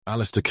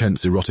Alistair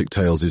Kent's erotic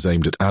tales is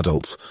aimed at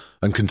adults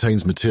and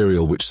contains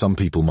material which some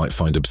people might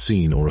find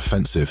obscene or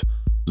offensive.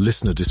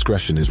 Listener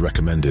discretion is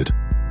recommended.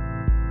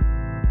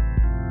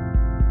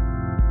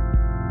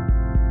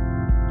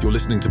 You're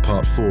listening to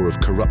part 4 of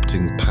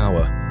Corrupting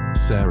Power,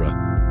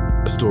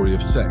 Sara, a story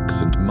of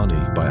sex and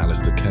money by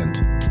Alistair Kent.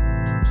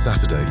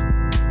 Saturday,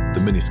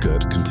 the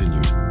miniskirt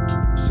continued.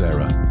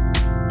 Sara.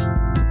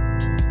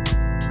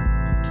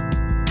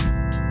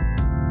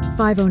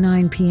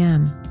 5:09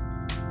 p.m.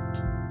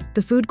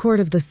 The food court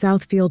of the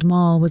Southfield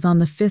Mall was on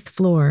the 5th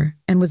floor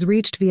and was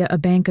reached via a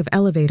bank of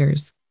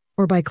elevators,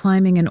 or by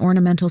climbing an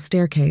ornamental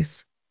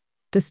staircase.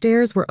 The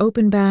stairs were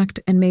open-backed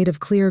and made of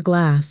clear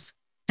glass,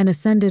 and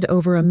ascended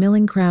over a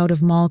milling crowd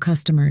of mall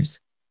customers.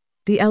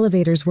 The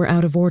elevators were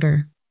out of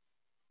order.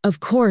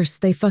 Of course,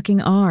 they fucking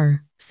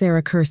are,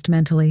 Sara cursed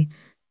mentally,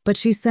 but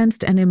she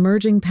sensed an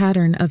emerging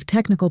pattern of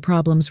technical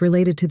problems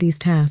related to these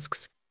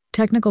tasks,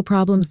 technical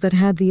problems that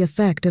had the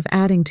effect of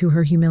adding to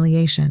her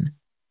humiliation.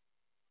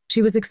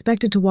 She was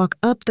expected to walk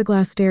up the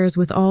glass stairs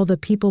with all the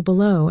people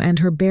below and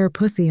her bare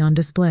pussy on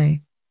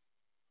display.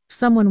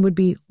 Someone would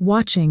be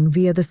watching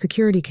via the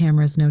security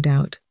cameras, no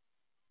doubt,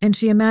 and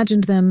she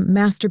imagined them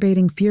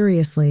masturbating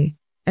furiously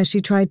as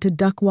she tried to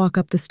duck walk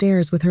up the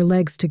stairs with her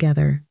legs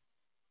together.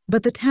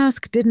 But the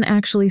task didn't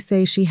actually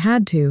say she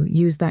had to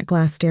use that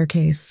glass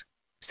staircase,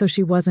 so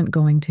she wasn't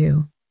going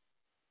to.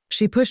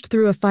 She pushed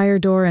through a fire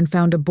door and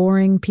found a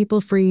boring,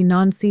 people-free,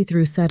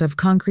 non-see-through set of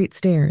concrete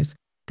stairs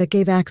that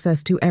gave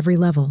access to every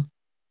level.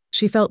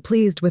 She felt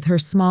pleased with her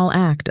small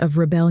act of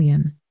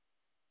rebellion.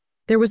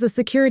 There was a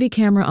security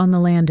camera on the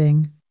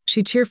landing.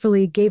 She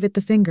cheerfully gave it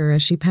the finger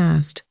as she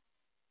passed.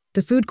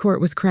 The food court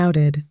was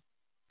crowded.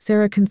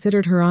 Sara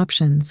considered her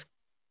options.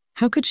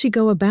 How could she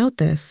go about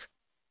this?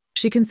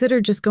 She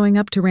considered just going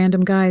up to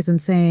random guys and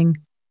saying,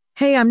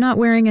 "Hey, I'm not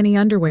wearing any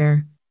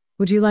underwear.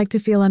 Would you like to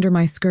feel under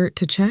my skirt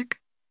to check?"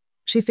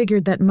 She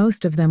figured that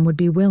most of them would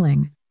be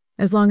willing,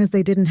 as long as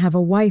they didn't have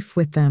a wife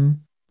with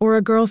them, or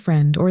a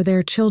girlfriend, or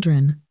their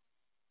children.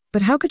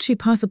 But how could she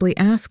possibly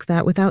ask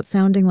that without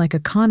sounding like a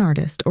con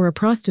artist or a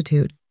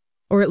prostitute,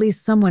 or at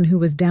least someone who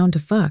was down to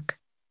fuck?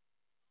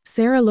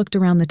 Sara looked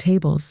around the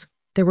tables.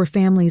 There were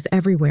families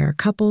everywhere,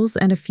 couples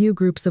and a few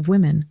groups of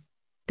women.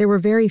 There were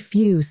very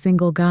few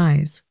single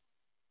guys.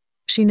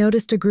 She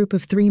noticed a group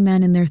of 3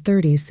 men in their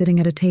 30s sitting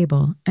at a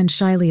table and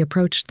shyly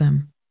approached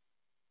them.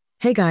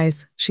 "Hey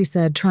guys," she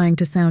said, trying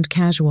to sound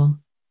casual.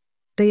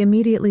 They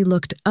immediately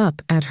looked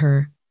up at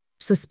her,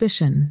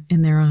 suspicion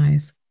in their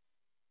eyes.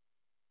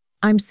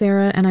 "I'm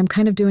Sara, and I'm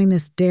kind of doing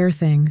this dare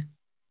thing.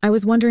 I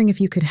was wondering if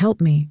you could help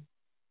me."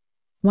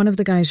 One of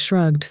the guys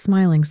shrugged,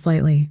 smiling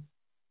slightly.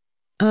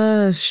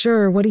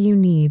 Sure, what do you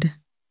need?"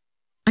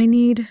 "I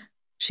need,"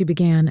 she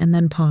began and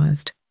then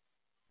paused.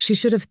 She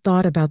should have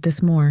thought about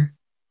this more.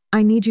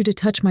 "I need you to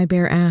touch my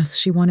bare ass,"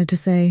 she wanted to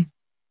say.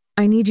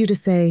 "I need you to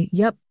say,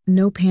 yep,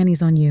 no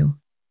panties on you.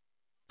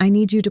 I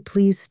need you to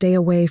please stay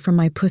away from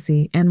my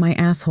pussy and my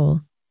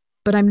asshole,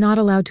 but I'm not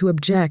allowed to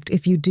object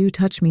if you do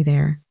touch me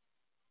there.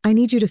 I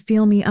need you to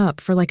feel me up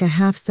for like a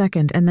half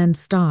second and then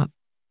stop,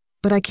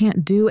 but I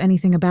can't do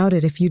anything about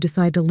it if you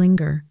decide to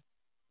linger.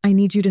 I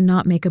need you to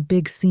not make a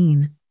big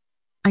scene.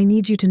 I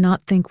need you to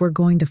not think we're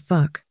going to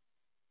fuck."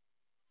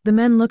 The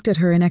men looked at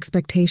her in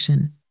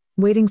expectation,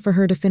 waiting for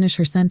her to finish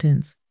her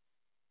sentence.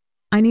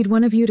 "I need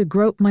one of you to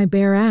grope my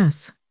bare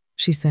ass,"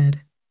 she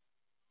said.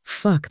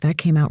 Fuck, that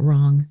came out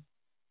wrong.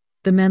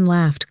 The men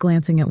laughed,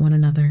 glancing at one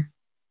another.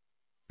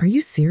 "Are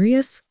you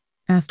serious?"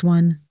 asked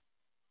one.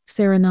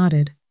 Sara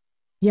nodded.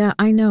 "Yeah,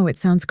 I know it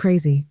sounds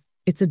crazy.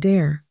 It's a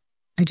dare.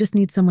 I just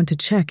need someone to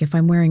check if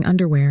I'm wearing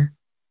underwear."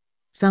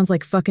 "Sounds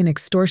like fucking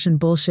extortion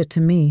bullshit to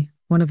me,"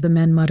 one of the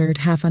men muttered,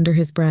 half under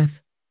his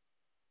breath.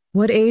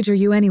 "What age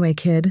are you anyway,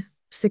 kid?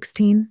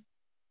 16?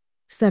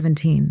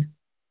 17.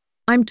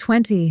 "I'm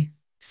 20,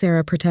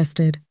 Sara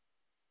protested.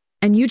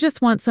 "And you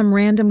just want some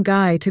random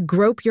guy to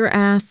grope your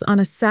ass on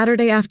a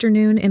Saturday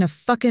afternoon in a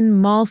fucking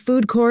mall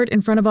food court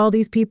in front of all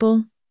these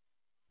people?"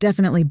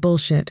 "Definitely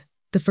bullshit,"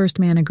 the first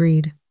man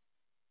agreed.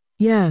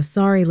 "Yeah,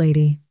 sorry,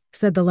 lady,"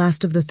 said the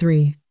last of the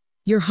 3.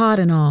 "You're hot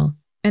and all,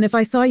 and if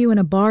I saw you in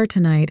a bar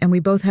tonight and we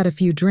both had a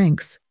few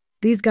drinks,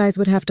 these guys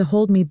would have to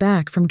hold me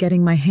back from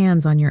getting my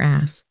hands on your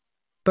ass.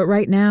 But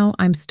right now,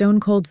 I'm stone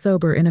cold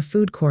sober in a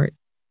food court,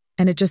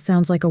 and it just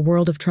sounds like a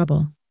world of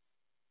trouble."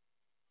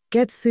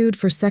 "Get sued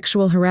for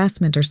sexual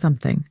harassment or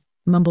something,"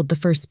 mumbled the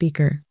first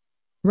speaker.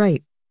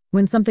 "Right.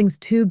 When something's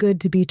too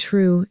good to be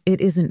true, it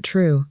isn't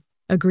true,"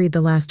 agreed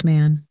the last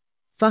man.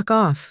 "Fuck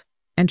off,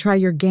 and try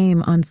your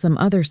game on some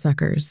other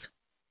suckers."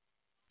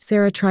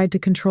 Sara tried to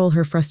control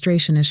her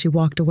frustration as she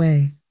walked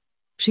away.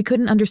 She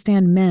couldn't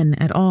understand men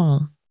at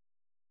all.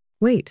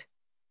 Wait,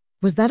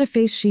 was that a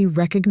face she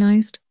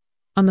recognized?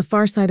 On the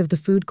far side of the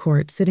food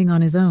court, sitting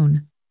on his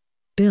own.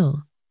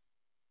 Bill.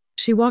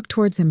 She walked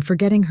towards him,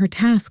 forgetting her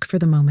task for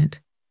the moment.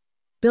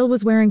 Bill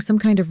was wearing some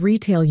kind of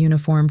retail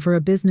uniform for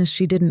a business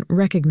she didn't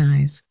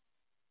recognize.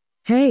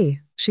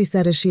 "Hey," she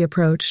said as she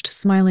approached,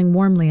 smiling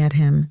warmly at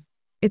him.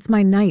 "It's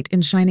my knight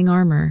in shining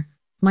armor.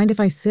 Mind if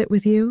I sit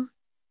with you?"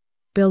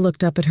 Bill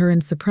looked up at her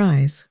in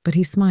surprise, but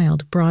he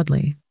smiled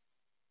broadly.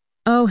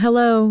 "Oh,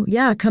 hello.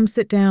 Yeah, come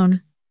sit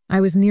down.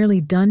 I was nearly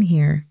done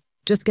here,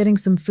 just getting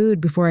some food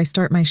before I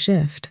start my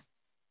shift."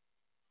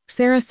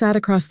 Sara sat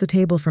across the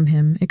table from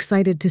him,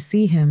 excited to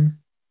see him.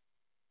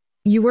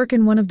 "You work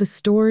in one of the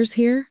stores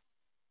here?"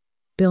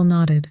 Bill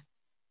nodded.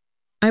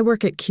 "I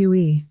work at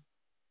QE."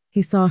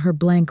 He saw her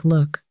blank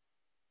look.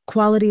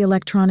 "Quality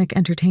electronic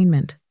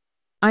entertainment.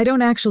 I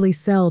don't actually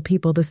sell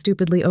people the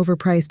stupidly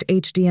overpriced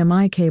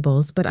HDMI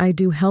cables, but I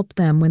do help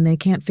them when they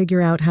can't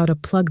figure out how to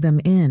plug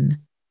them in."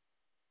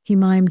 He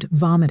mimed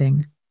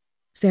vomiting.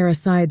 Sara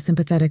sighed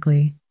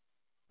sympathetically.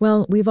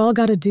 "Well, we've all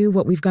got to do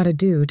what we've got to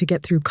do to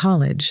get through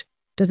college.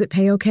 Does it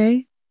pay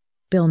okay?"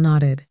 Bill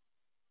nodded.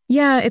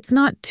 "Yeah, it's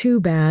not too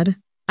bad.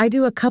 I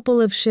do a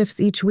couple of shifts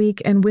each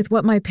week, and with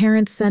what my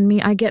parents send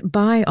me, I get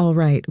by all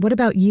right. What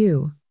about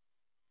you?"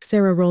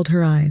 Sara rolled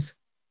her eyes.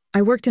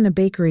 "I worked in a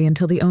bakery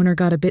until the owner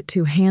got a bit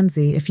too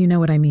handsy, if you know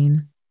what I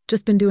mean.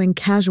 Just been doing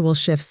casual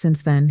shifts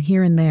since then,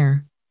 here and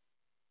there."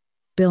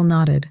 Bill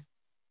nodded.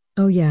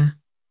 "Oh yeah,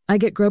 I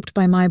get groped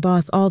by my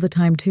boss all the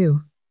time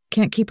too.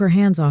 Can't keep her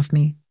hands off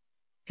me."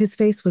 His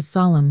face was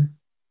solemn.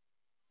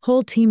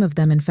 "Whole team of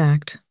them, in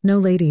fact. No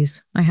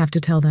ladies, I have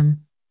to tell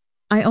them.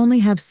 I only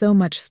have so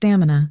much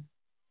stamina.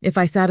 If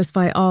I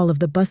satisfy all of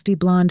the busty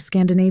blonde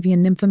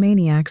Scandinavian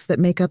nymphomaniacs that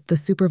make up the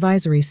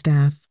supervisory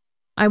staff,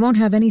 I won't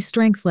have any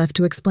strength left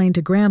to explain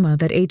to Grandma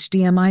that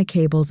HDMI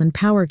cables and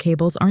power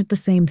cables aren't the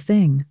same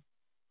thing."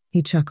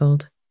 He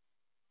chuckled.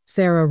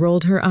 Sara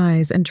rolled her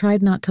eyes and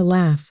tried not to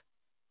laugh.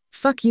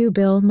 "Fuck you,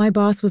 Bill, my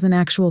boss was an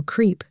actual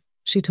creep,"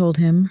 she told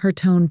him, her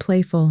tone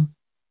playful.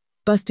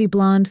 "Busty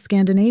blonde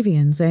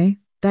Scandinavians, eh?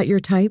 That your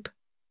type?"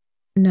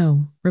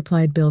 "No,"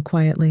 replied Bill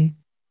quietly.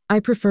 "I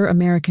prefer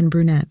American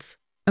brunettes.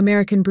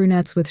 American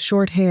brunettes with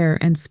short hair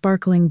and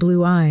sparkling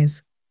blue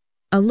eyes."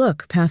 A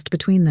look passed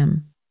between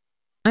them.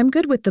 "I'm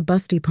good with the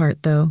busty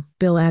part, though,"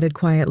 Bill added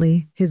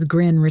quietly, his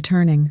grin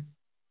returning.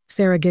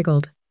 Sara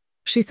giggled.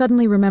 She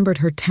suddenly remembered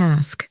her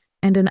task,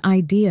 and an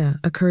idea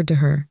occurred to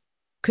her.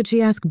 Could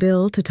she ask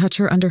Bill to touch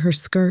her under her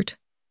skirt?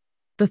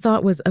 The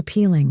thought was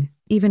appealing,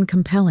 even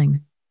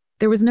compelling.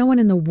 There was no one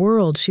in the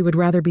world she would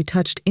rather be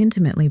touched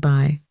intimately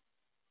by.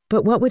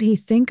 But what would he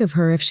think of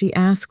her if she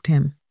asked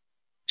him?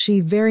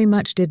 She very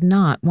much did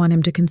not want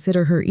him to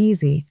consider her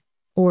easy,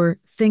 or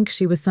think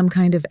she was some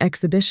kind of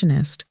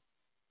exhibitionist.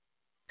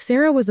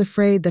 Sara was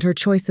afraid that her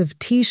choice of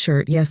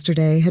t-shirt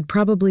yesterday had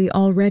probably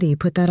already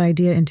put that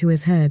idea into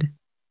his head.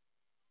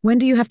 "When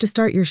do you have to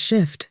start your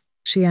shift?"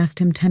 she asked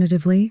him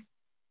tentatively.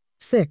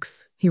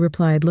 6, he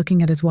replied,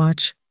 looking at his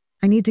watch.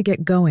 "I need to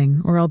get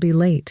going, or I'll be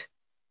late."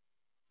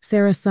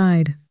 Sara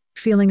sighed,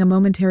 feeling a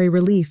momentary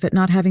relief at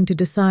not having to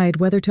decide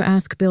whether to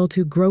ask Bill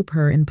to grope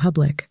her in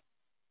public.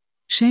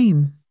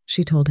 "Shame,"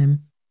 she told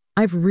him.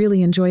 "I've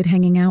really enjoyed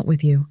hanging out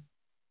with you."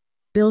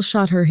 Bill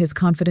shot her his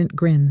confident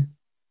grin.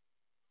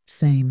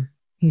 "Same,"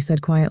 he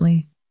said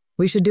quietly.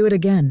 "We should do it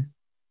again."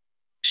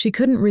 She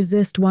couldn't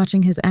resist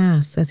watching his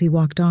ass as he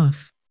walked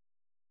off.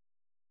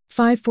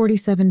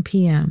 5:47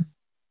 p.m.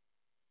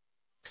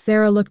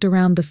 Sara looked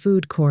around the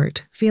food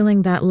court,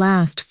 feeling that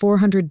last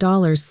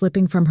 $400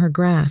 slipping from her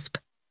grasp.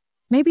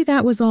 Maybe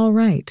that was all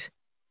right.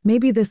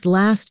 Maybe this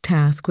last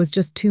task was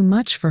just too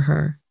much for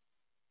her.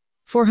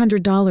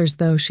 $400,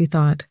 though, she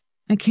thought.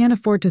 I can't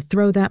afford to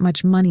throw that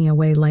much money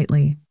away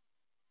lightly.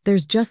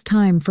 There's just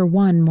time for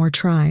one more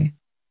try.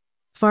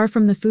 Far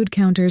from the food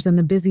counters and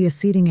the busiest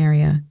seating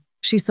area,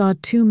 she saw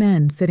 2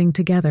 men sitting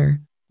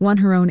together, one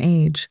her own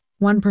age,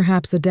 one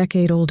perhaps a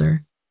decade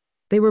older.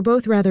 They were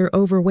both rather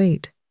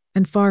overweight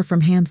and far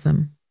from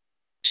handsome.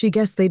 She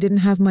guessed they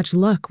didn't have much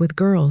luck with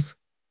girls.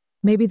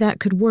 Maybe that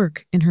could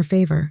work in her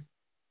favor.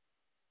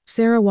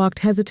 Sara walked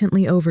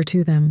hesitantly over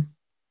to them.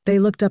 They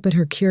looked up at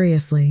her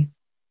curiously.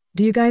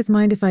 "Do you guys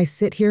mind if I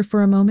sit here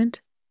for a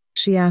moment?"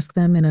 she asked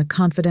them in a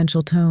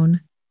confidential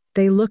tone.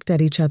 They looked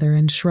at each other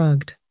and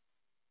shrugged.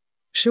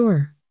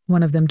 "Sure,"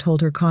 one of them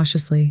told her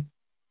cautiously.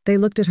 They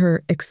looked at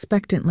her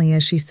expectantly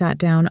as she sat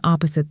down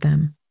opposite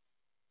them.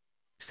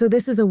 "So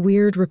this is a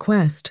weird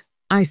request.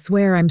 I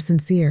swear I'm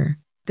sincere.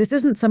 This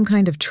isn't some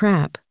kind of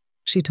trap,"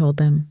 she told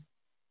them.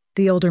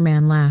 The older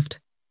man laughed.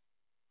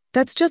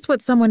 "That's just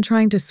what someone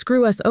trying to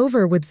screw us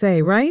over would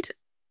say, right?"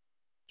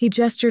 He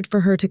gestured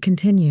for her to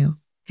continue,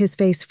 his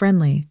face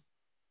friendly.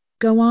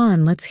 "Go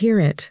on, let's hear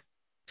it."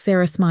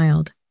 Sara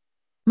smiled.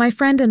 "My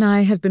friend and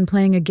I have been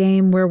playing a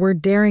game where we're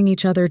daring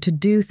each other to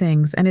do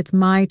things, and it's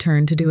my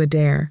turn to do a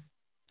dare.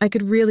 I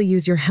could really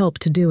use your help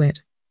to do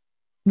it."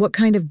 "What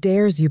kind of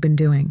dares you been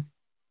doing?"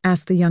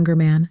 asked the younger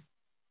man.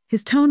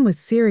 His tone was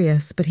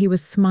serious, but he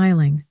was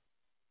smiling.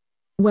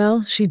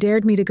 "Well, she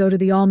dared me to go to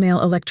the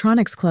all-male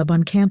electronics club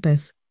on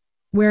campus,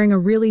 wearing a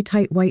really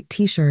tight white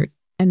t-shirt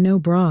and no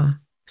bra,"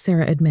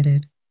 Sara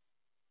admitted.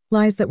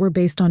 Lies that were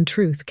based on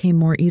truth came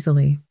more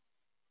easily.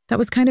 "That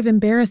was kind of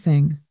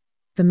embarrassing."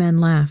 The men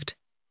laughed.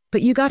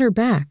 "But you got her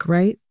back,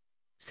 right?"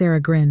 Sara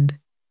grinned.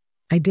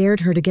 "I dared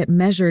her to get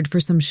measured for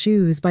some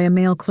shoes by a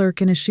male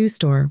clerk in a shoe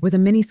store with a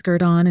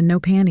miniskirt on and no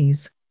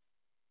panties."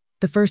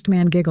 The first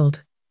man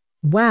giggled.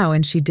 "Wow,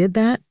 and she did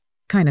that?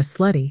 Kinda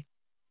slutty.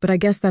 But I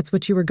guess that's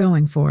what you were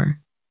going for.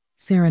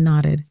 Sara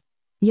nodded.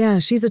 Yeah,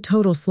 she's a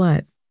total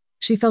slut.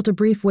 She felt a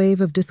brief wave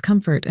of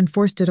discomfort and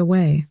forced it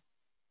away.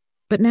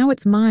 But now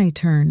it's my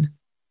turn.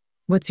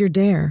 What's your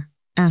dare?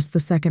 Asked the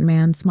second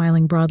man,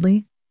 smiling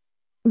broadly.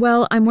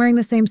 Well, I'm wearing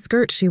the same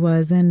skirt she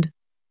was, and...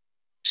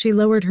 She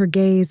lowered her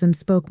gaze and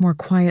spoke more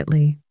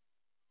quietly.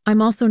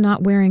 I'm also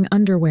not wearing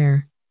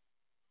underwear.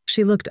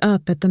 She looked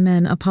up at the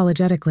men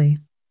apologetically.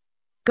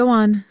 Go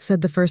on,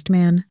 said the first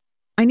man.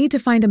 I need to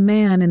find a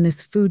man in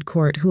this food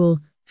court who'll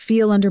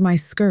feel under my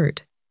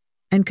skirt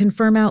and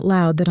confirm out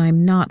loud that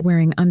I'm not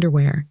wearing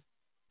underwear.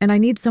 And I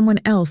need someone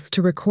else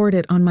to record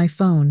it on my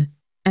phone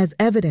as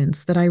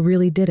evidence that I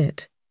really did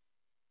it.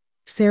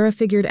 Sara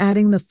figured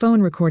adding the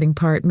phone recording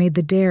part made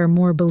the dare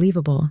more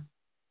believable.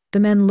 The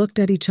men looked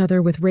at each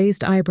other with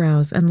raised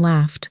eyebrows and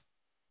laughed.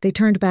 They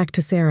turned back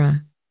to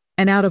Sara.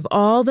 And out of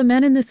all the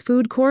men in this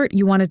food court,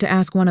 you wanted to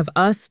ask one of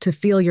us to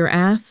feel your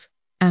ass?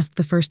 Asked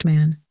the first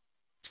man.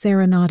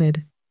 Sara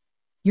nodded.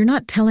 You're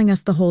not telling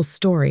us the whole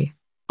story,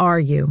 are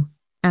you?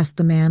 Asked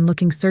the man,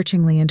 looking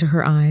searchingly into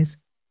her eyes.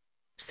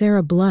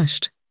 Sara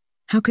blushed.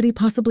 How could he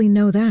possibly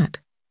know that?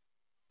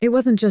 It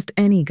wasn't just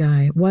any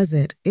guy, was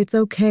it? It's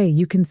okay,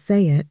 you can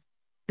say it.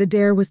 The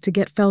dare was to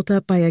get felt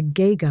up by a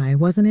gay guy,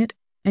 wasn't it?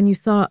 And you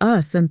saw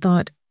us and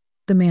thought...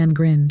 The man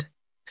grinned.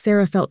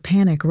 Sara felt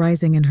panic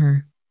rising in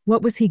her.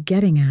 What was he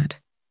getting at?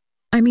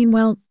 I mean,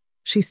 well,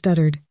 she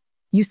stuttered.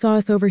 You saw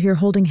us over here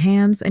holding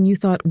hands and you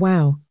thought,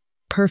 wow,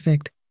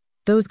 perfect.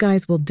 Those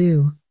guys will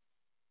do.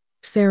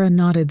 Sara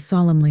nodded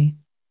solemnly.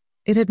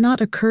 It had not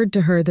occurred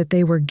to her that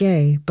they were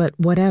gay, but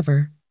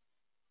whatever.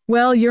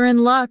 Well, you're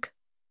in luck.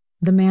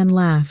 The man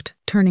laughed,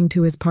 turning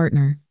to his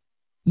partner.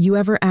 You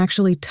ever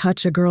actually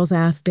touch a girl's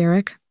ass,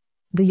 Derek?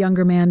 The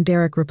younger man,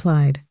 Derek,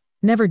 replied.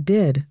 Never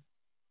did.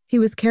 He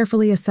was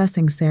carefully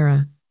assessing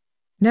Sara.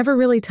 Never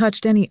really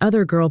touched any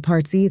other girl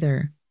parts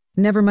either.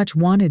 Never much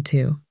wanted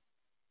to.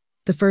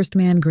 The first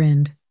man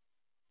grinned.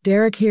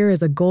 Derek here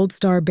is a Gold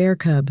Star bear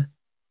cub.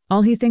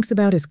 All he thinks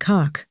about is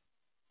cock.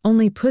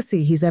 Only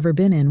pussy he's ever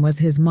been in was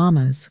his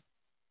mama's.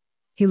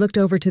 He looked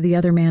over to the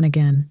other man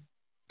again.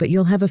 But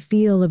you'll have a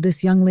feel of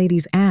this young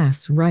lady's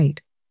ass,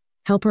 right?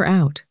 Help her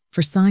out,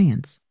 for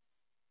science.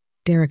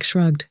 Derek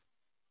shrugged.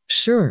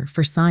 Sure,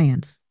 for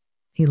science.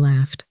 He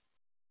laughed.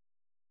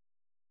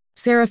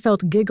 Sara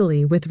felt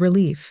giggly with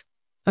relief.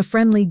 A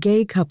friendly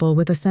gay couple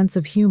with a sense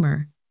of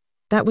humor.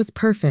 That was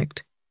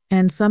perfect.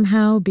 And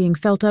somehow, being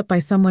felt up by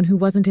someone who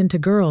wasn't into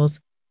girls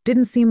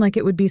didn't seem like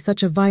it would be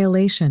such a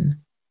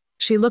violation.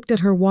 She looked at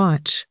her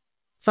watch.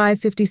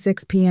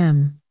 5:56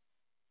 p.m.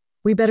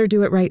 We better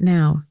do it right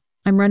now.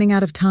 I'm running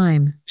out of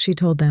time, she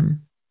told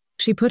them.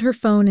 She put her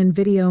phone in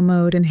video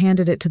mode and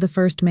handed it to the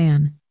first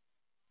man.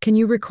 Can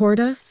you record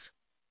us?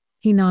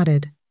 He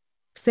nodded.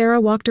 Sara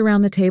walked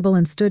around the table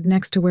and stood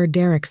next to where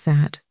Derek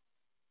sat.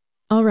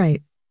 All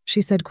right,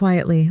 she said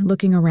quietly,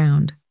 looking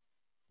around.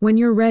 When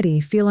you're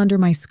ready, feel under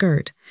my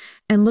skirt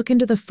and look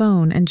into the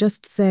phone and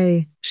just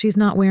say, she's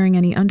not wearing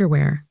any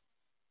underwear.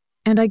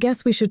 And I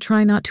guess we should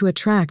try not to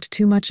attract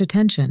too much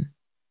attention.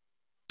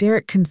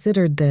 Derek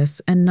considered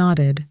this and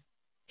nodded.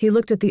 He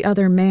looked at the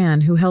other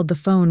man who held the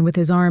phone with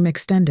his arm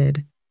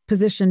extended,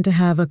 positioned to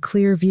have a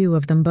clear view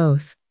of them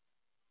both.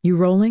 You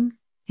rolling?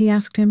 He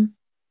asked him.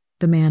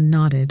 The man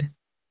nodded.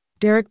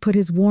 Derek put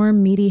his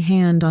warm, meaty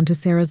hand onto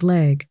Sara's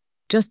leg,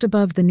 just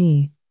above the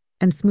knee,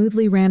 and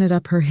smoothly ran it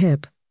up her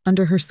hip,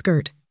 under her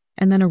skirt,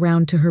 and then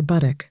around to her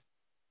buttock.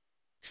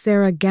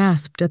 Sara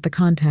gasped at the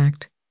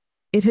contact.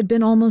 It had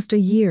been almost a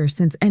year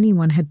since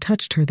anyone had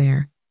touched her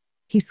there.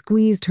 He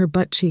squeezed her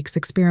butt cheeks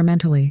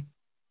experimentally.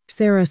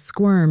 Sara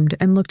squirmed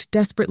and looked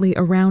desperately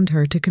around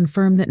her to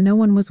confirm that no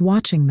one was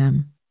watching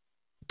them.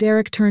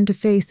 Derek turned to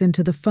face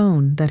into the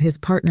phone that his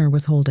partner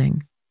was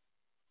holding.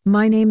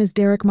 My name is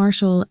Derek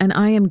Marshall, and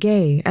I am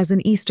gay as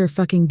an Easter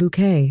fucking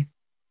bouquet,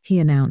 he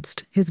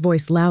announced, his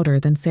voice louder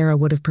than Sara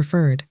would have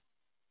preferred.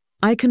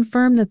 I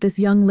confirm that this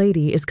young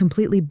lady is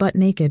completely butt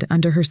naked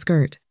under her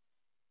skirt.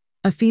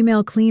 A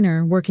female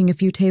cleaner working a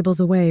few tables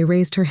away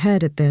raised her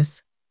head at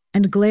this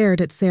and glared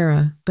at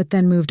Sara, but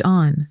then moved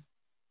on.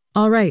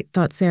 All right,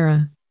 thought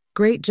Sara.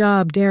 Great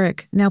job,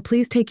 Derek. Now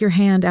please take your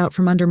hand out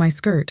from under my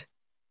skirt.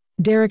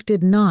 Derek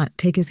did not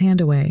take his hand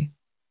away.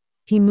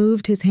 He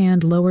moved his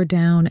hand lower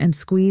down and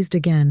squeezed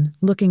again,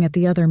 looking at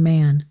the other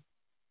man.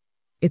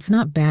 It's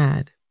not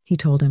bad, he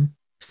told him.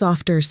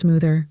 Softer,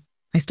 smoother.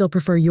 I still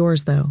prefer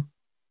yours, though.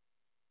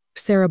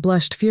 Sara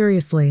blushed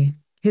furiously.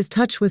 His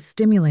touch was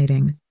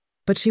stimulating,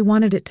 but she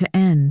wanted it to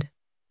end.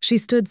 She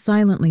stood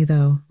silently,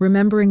 though,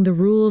 remembering the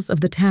rules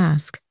of the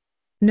task.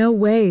 No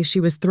way she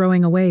was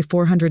throwing away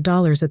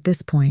 $400 at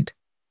this point.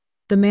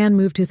 The man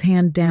moved his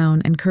hand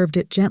down and curved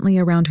it gently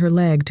around her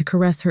leg to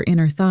caress her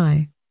inner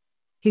thigh.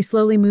 He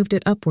slowly moved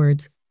it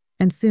upwards,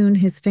 and soon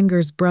his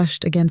fingers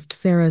brushed against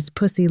Sara's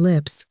pussy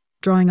lips,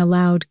 drawing a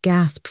loud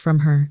gasp from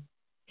her.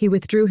 He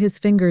withdrew his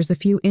fingers a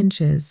few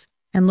inches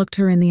and looked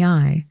her in the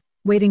eye,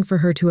 waiting for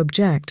her to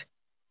object,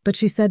 but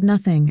she said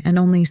nothing and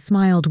only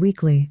smiled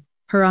weakly,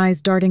 her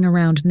eyes darting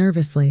around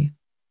nervously.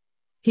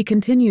 He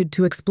continued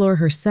to explore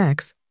her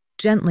sex,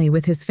 gently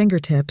with his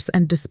fingertips,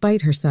 and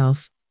despite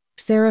herself,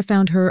 Sara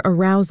found her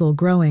arousal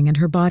growing and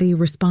her body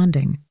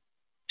responding.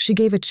 She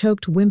gave a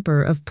choked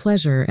whimper of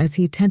pleasure as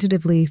he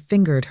tentatively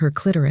fingered her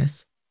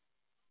clitoris.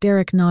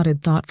 Derek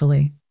nodded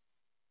thoughtfully.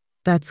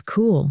 "That's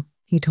cool,"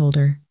 he told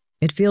her.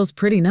 "It feels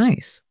pretty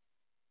nice."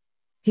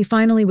 He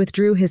finally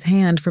withdrew his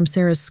hand from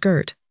Sara's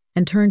skirt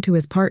and turned to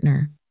his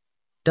partner.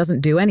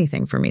 "Doesn't do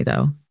anything for me,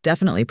 though.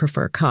 Definitely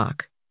prefer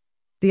cock."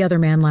 The other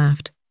man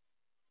laughed.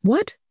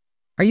 "What?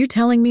 Are you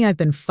telling me I've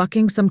been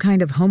fucking some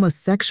kind of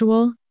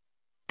homosexual?"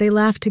 They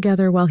laughed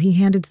together while he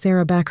handed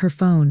Sara back her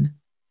phone.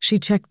 She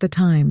checked the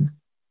time.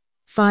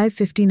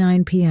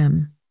 5:59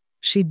 p.m.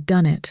 She'd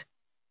done it.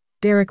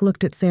 Derek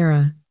looked at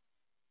Sara.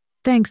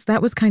 "Thanks,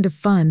 that was kind of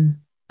fun.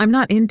 I'm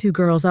not into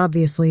girls,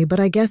 obviously, but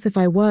I guess if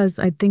I was,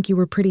 I'd think you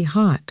were pretty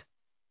hot."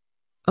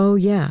 "Oh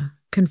yeah,"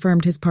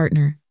 confirmed his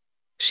partner.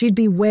 "She'd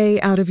be way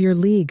out of your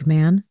league,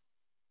 man."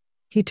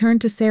 He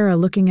turned to Sara,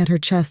 looking at her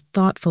chest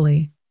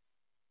thoughtfully.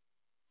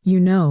 "You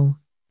know,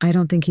 I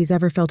don't think he's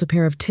ever felt a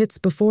pair of tits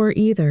before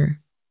either."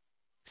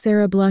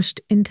 Sara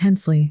blushed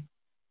intensely.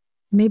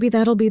 "Maybe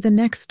that'll be the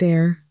next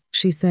dare,"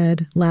 she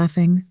said,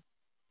 laughing.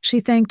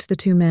 She thanked the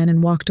two men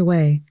and walked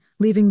away,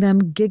 leaving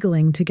them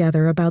giggling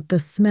together about the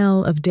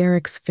smell of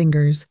Derek's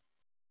fingers.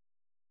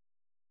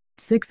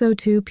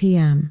 6:02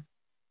 p.m.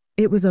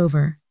 It was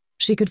over.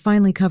 She could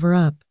finally cover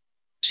up.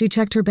 She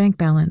checked her bank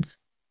balance.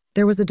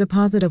 There was a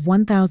deposit of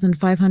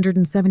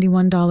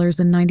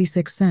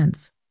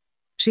 $1,571.96.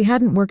 She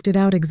hadn't worked it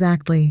out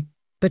exactly,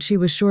 but she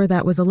was sure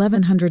that was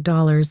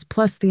 $1,100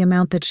 plus the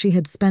amount that she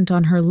had spent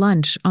on her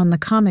lunch, on the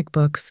comic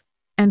books,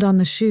 and on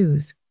the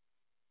shoes.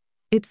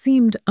 It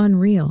seemed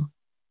unreal.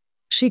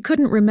 She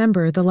couldn't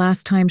remember the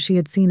last time she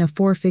had seen a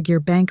four-figure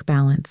bank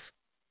balance.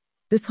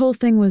 This whole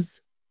thing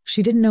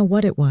she didn't know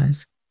what it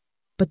was,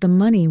 but the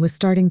money was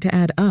starting to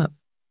add up.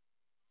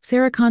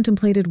 Sara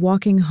contemplated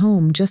walking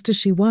home just as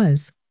she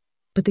was,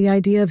 but the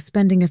idea of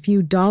spending a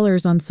few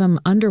dollars on some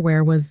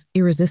underwear was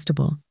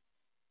irresistible.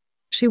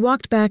 She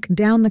walked back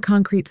down the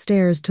concrete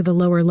stairs to the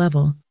lower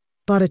level,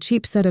 bought a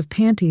cheap set of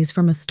panties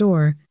from a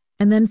store,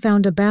 and then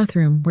found a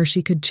bathroom where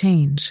she could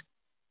change.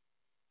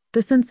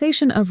 The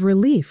sensation of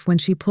relief when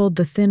she pulled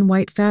the thin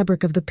white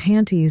fabric of the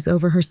panties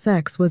over her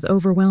sex was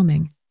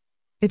overwhelming.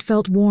 It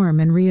felt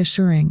warm and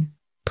reassuring,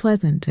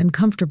 pleasant and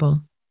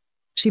comfortable.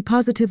 She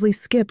positively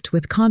skipped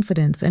with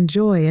confidence and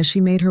joy as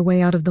she made her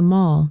way out of the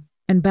mall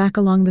and back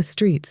along the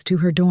streets to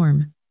her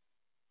dorm.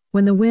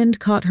 When the wind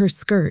caught her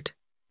skirt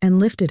and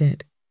lifted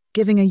it,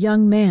 giving a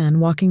young man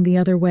walking the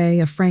other way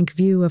a frank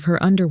view of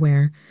her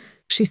underwear,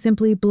 she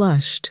simply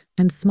blushed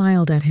and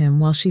smiled at him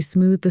while she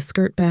smoothed the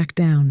skirt back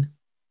down.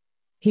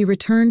 He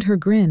returned her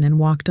grin and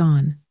walked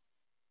on.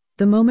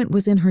 The moment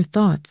was in her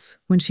thoughts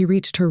when she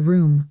reached her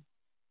room.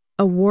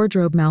 A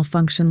wardrobe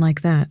malfunction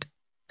like that,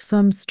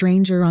 some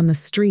stranger on the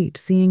street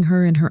seeing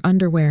her in her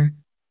underwear.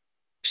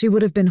 She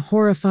would have been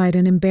horrified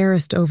and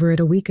embarrassed over it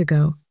a week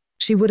ago.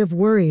 She would have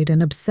worried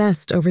and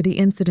obsessed over the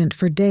incident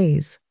for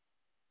days.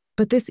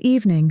 But this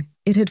evening,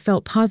 it had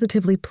felt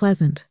positively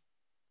pleasant,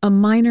 a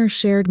minor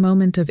shared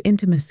moment of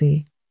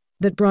intimacy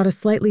that brought a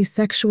slightly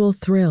sexual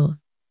thrill.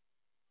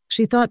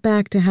 She thought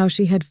back to how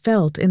she had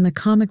felt in the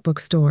comic book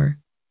store.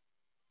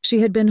 She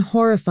had been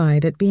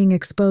horrified at being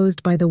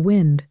exposed by the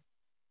wind,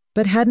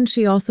 but hadn't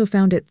she also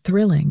found it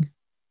thrilling?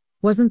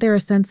 Wasn't there a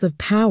sense of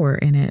power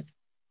in it?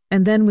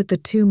 And then with the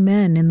two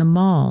men in the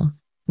mall,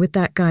 with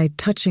that guy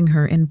touching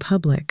her in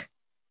public.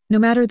 No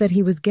matter that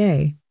he was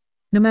gay,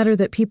 no matter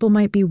that people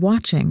might be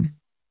watching,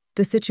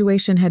 the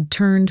situation had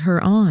turned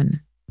her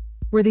on.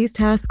 Were these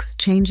tasks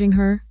changing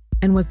her,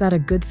 and was that a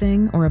good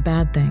thing or a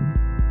bad thing?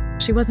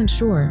 She wasn't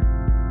sure.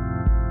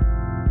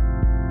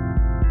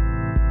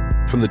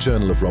 From the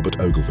Journal of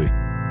Robert Ogilvy.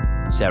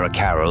 Sara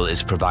Carroll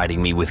is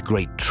providing me with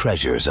great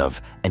treasures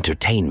of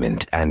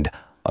entertainment and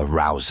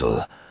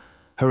arousal.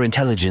 Her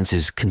intelligence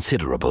is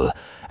considerable,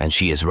 and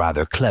she is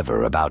rather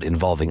clever about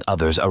involving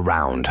others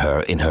around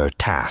her in her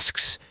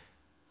tasks.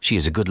 She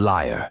is a good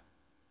liar.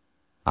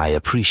 I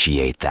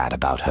appreciate that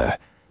about her.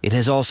 It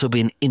has also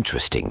been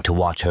interesting to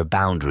watch her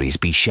boundaries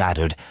be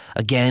shattered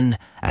again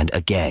and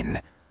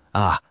again.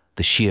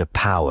 The sheer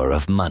power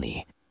of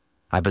money.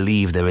 I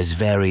believe there is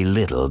very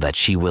little that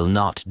she will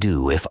not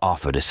do if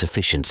offered a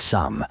sufficient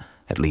sum,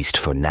 at least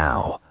for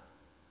now.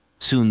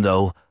 Soon,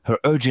 though, her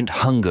urgent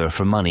hunger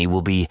for money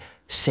will be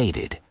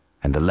sated,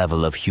 and the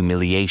level of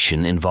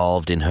humiliation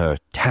involved in her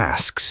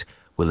tasks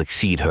will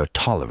exceed her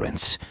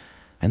tolerance,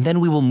 and then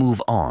we will move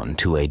on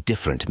to a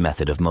different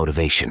method of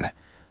motivation.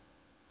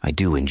 I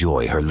do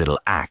enjoy her little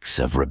acts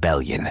of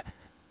rebellion.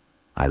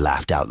 I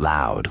laughed out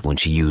loud when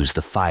she used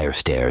the fire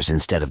stairs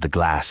instead of the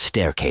glass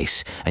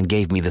staircase and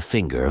gave me the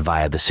finger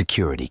via the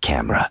security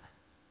camera.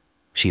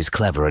 She is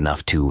clever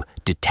enough to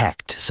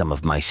detect some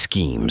of my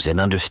schemes and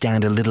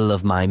understand a little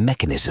of my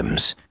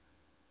mechanisms.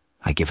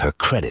 I give her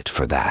credit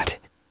for that.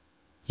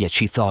 Yet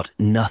she thought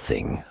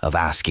nothing of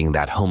asking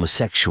that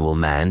homosexual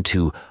man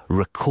to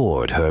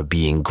record her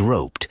being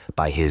groped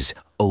by his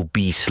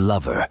obese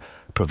lover,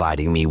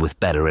 providing me with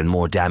better and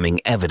more damning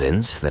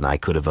evidence than I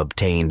could have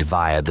obtained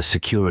via the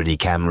security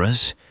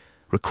cameras,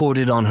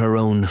 recorded on her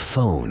own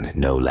phone,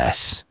 no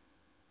less.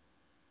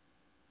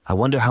 I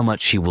wonder how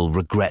much she will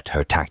regret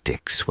her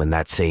tactics when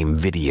that same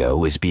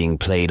video is being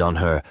played on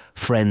her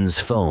friends'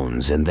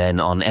 phones and then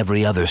on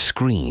every other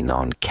screen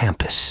on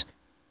campus.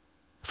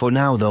 For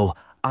now, though,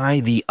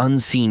 I, the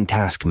unseen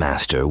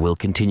taskmaster, will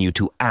continue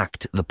to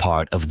act the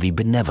part of the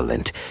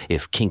benevolent,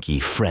 if kinky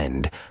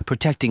friend,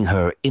 protecting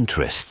her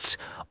interests,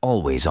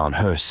 always on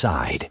her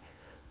side.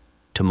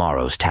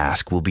 Tomorrow's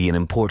task will be an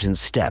important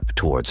step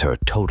towards her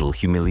total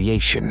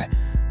humiliation.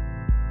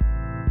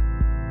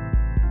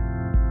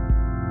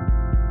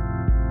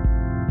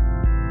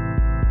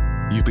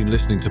 You've been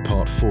listening to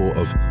part 4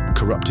 of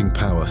Corrupting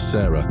Power,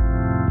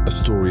 Sara, a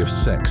story of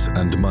sex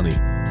and money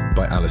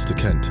by Alistair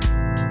Kent.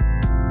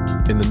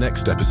 In the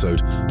next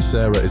episode,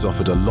 Sara is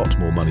offered a lot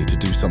more money to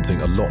do something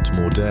a lot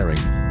more daring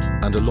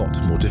and a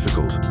lot more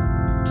difficult.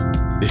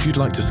 If you'd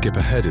like to skip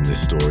ahead in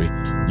this story,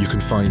 you can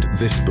find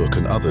this book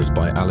and others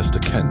by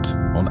Alistair Kent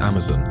on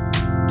Amazon.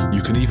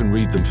 You can even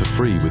read them for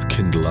free with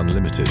Kindle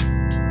Unlimited.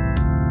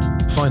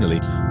 Finally,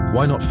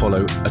 why not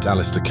follow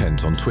 @Alistair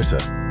Kent on Twitter?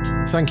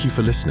 Thank you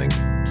for listening.